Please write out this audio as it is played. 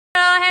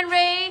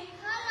Henry.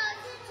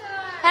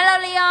 Hello,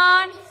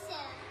 Leon.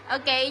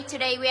 Okay,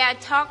 today we are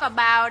talk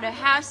about the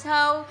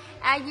household.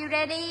 Are you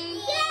ready?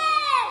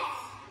 Yes.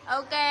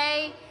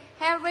 Okay,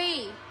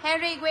 Henry,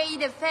 where is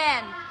the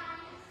fan?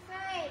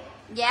 Fan.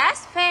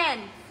 Yes, fan.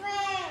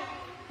 Fan.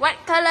 What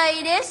color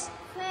is this?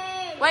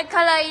 Fan. What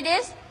color is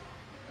this?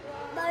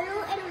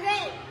 Blue and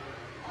red.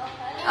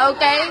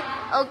 Okay.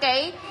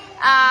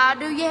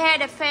 Do you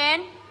have the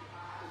fan?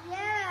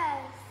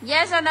 Yes.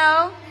 Yes or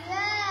no? Yes.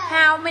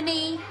 How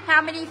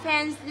many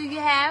fans do you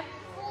have?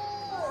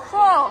 4.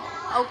 4.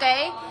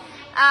 Okay.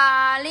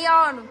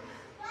 Leon,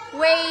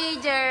 where is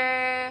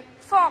the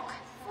fork?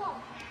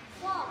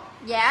 4.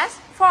 Yes,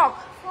 fork.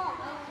 4.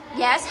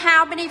 Yes,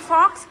 how many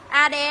forks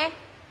are there?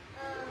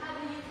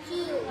 2.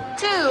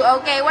 2.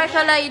 Okay, what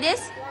color is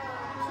this?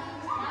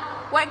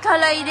 What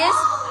color is this?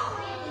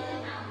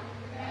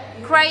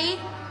 Gray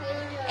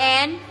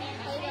and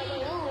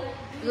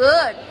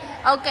good.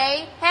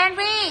 Okay,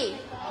 Henry,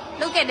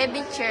 look at the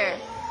picture.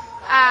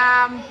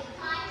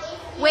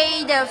 Where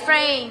is the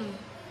frame?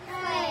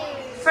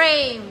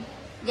 Frame.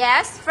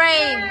 Yes,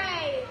 frame.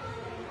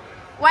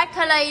 What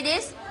color is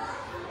this?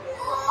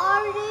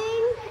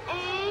 Orange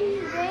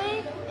and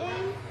red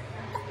and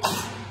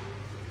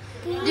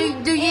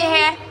Do you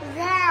have?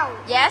 brown.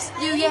 Yes.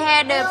 Do you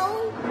have the?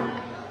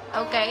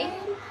 Okay.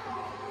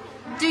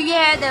 Do you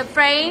have the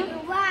frame?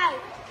 White.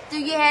 Do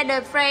you have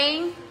the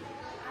frame?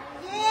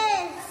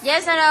 Yes.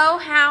 Yes or no?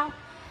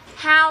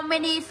 How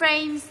many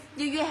frames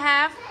do you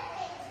have?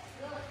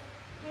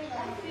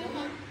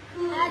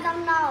 I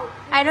don't know.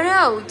 I don't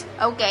know.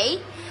 Okay.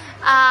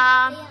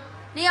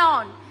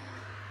 Leon,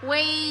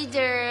 where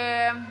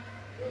the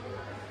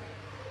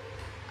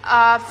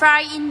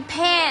frying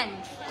pan?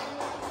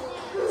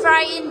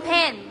 Frying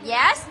pan.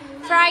 Yes.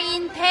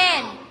 Frying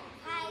pan.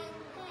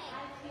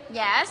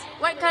 Yes.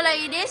 What color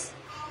is this?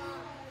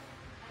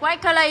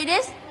 What color is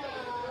this?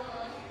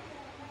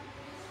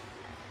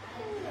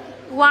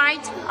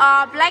 White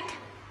or black?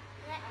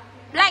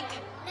 Black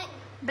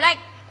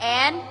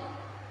and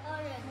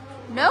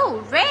no,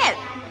 red.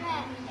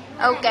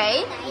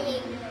 Okay.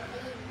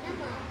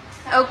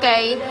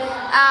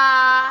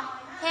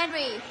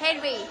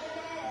 Henry,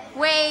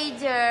 where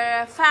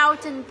the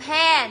fountain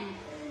pen?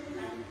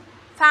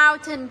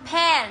 Fountain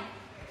pen.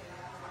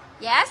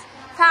 Yes,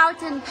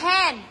 fountain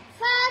pen.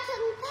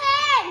 Fountain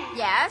pen.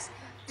 Yes.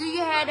 Do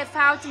you have the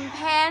fountain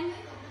pen?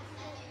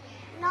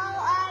 No,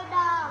 I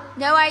don't.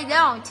 No, I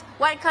don't.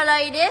 What color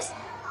is this?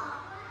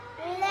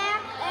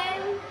 Black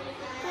and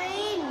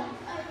green.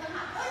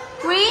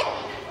 Green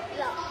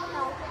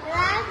No,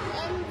 black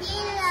and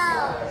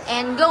yellow.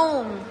 and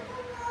gold.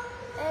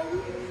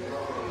 And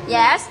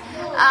Yes.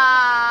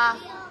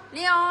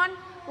 Leon,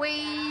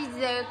 with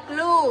the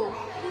glue.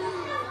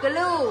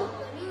 Glue.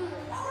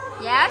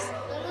 Yes.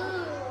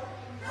 blue.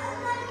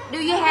 Do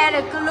you have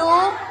the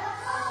glue?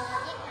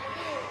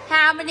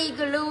 How many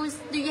glues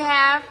do you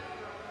have?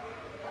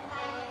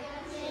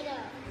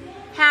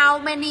 How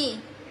many?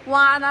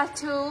 1 or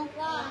 2?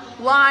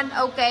 1.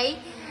 Okay.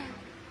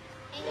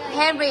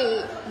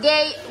 Henry,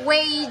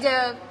 where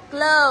the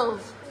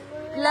glove?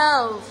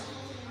 Glove.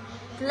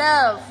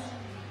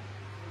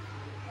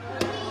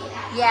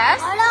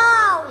 Yes.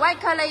 Hello. What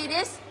color is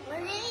this?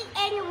 Red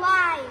and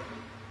white.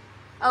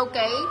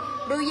 Okay.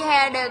 Do you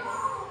have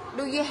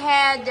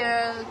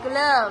the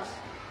glove?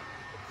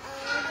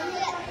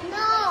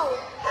 No,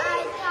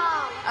 I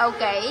don't.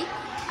 Okay.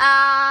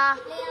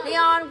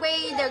 Leon, where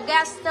is the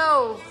gas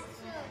stove?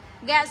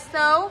 Gas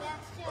stove.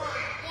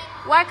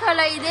 What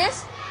color is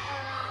this?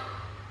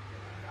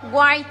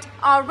 White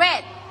or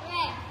red?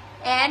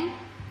 Red.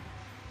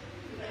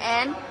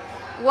 And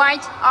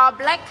white or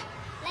black?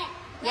 Black.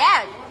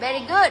 Yeah, very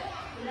good.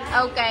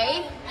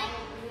 Okay.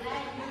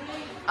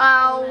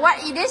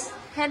 What is this,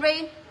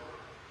 Henry?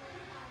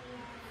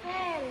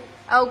 Pen.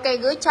 Okay,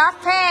 good job,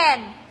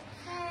 pen. Pen.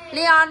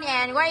 Leon,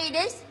 and what is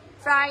this?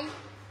 Frying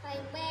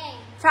pan.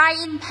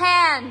 Frying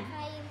pan.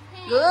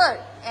 Good.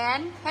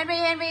 And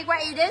Henry,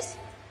 what is this?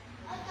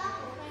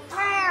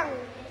 Pan.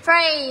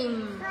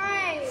 Frame.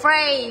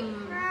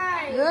 Frame.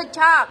 Good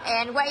job.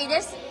 And what is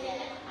this?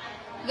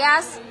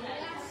 Gas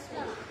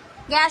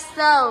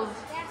stove.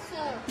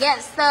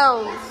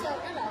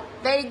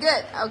 Very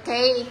good.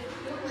 Okay.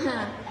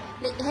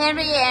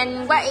 Henry,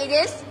 and what is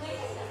this?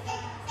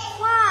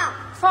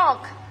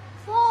 Fork.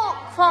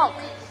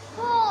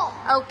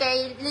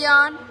 Okay,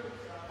 Leon.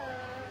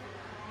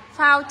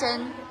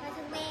 Fountain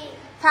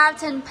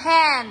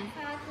pen.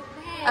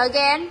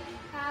 Again.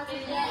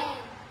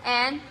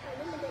 And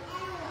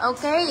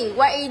okay,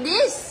 what is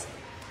this?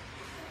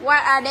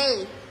 What are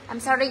they? I'm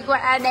sorry,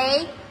 what are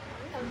they?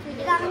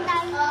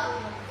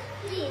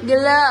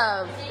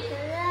 Glove.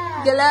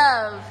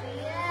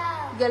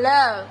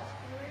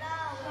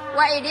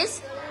 What is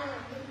this?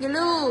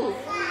 Glue.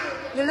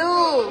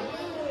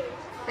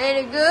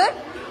 Very good.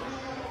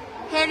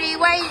 Henry,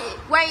 what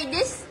is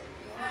this?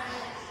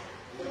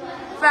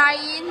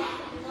 Frying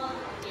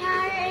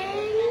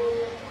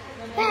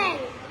Pan.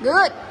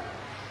 Good.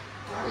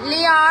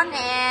 Leon,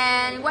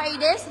 and what is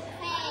this?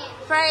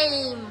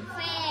 Frame.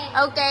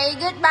 Okay,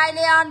 goodbye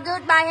Leon,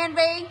 goodbye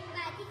Henry.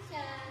 Bye,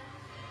 teacher.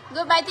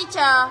 Goodbye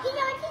teacher.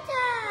 Teacher.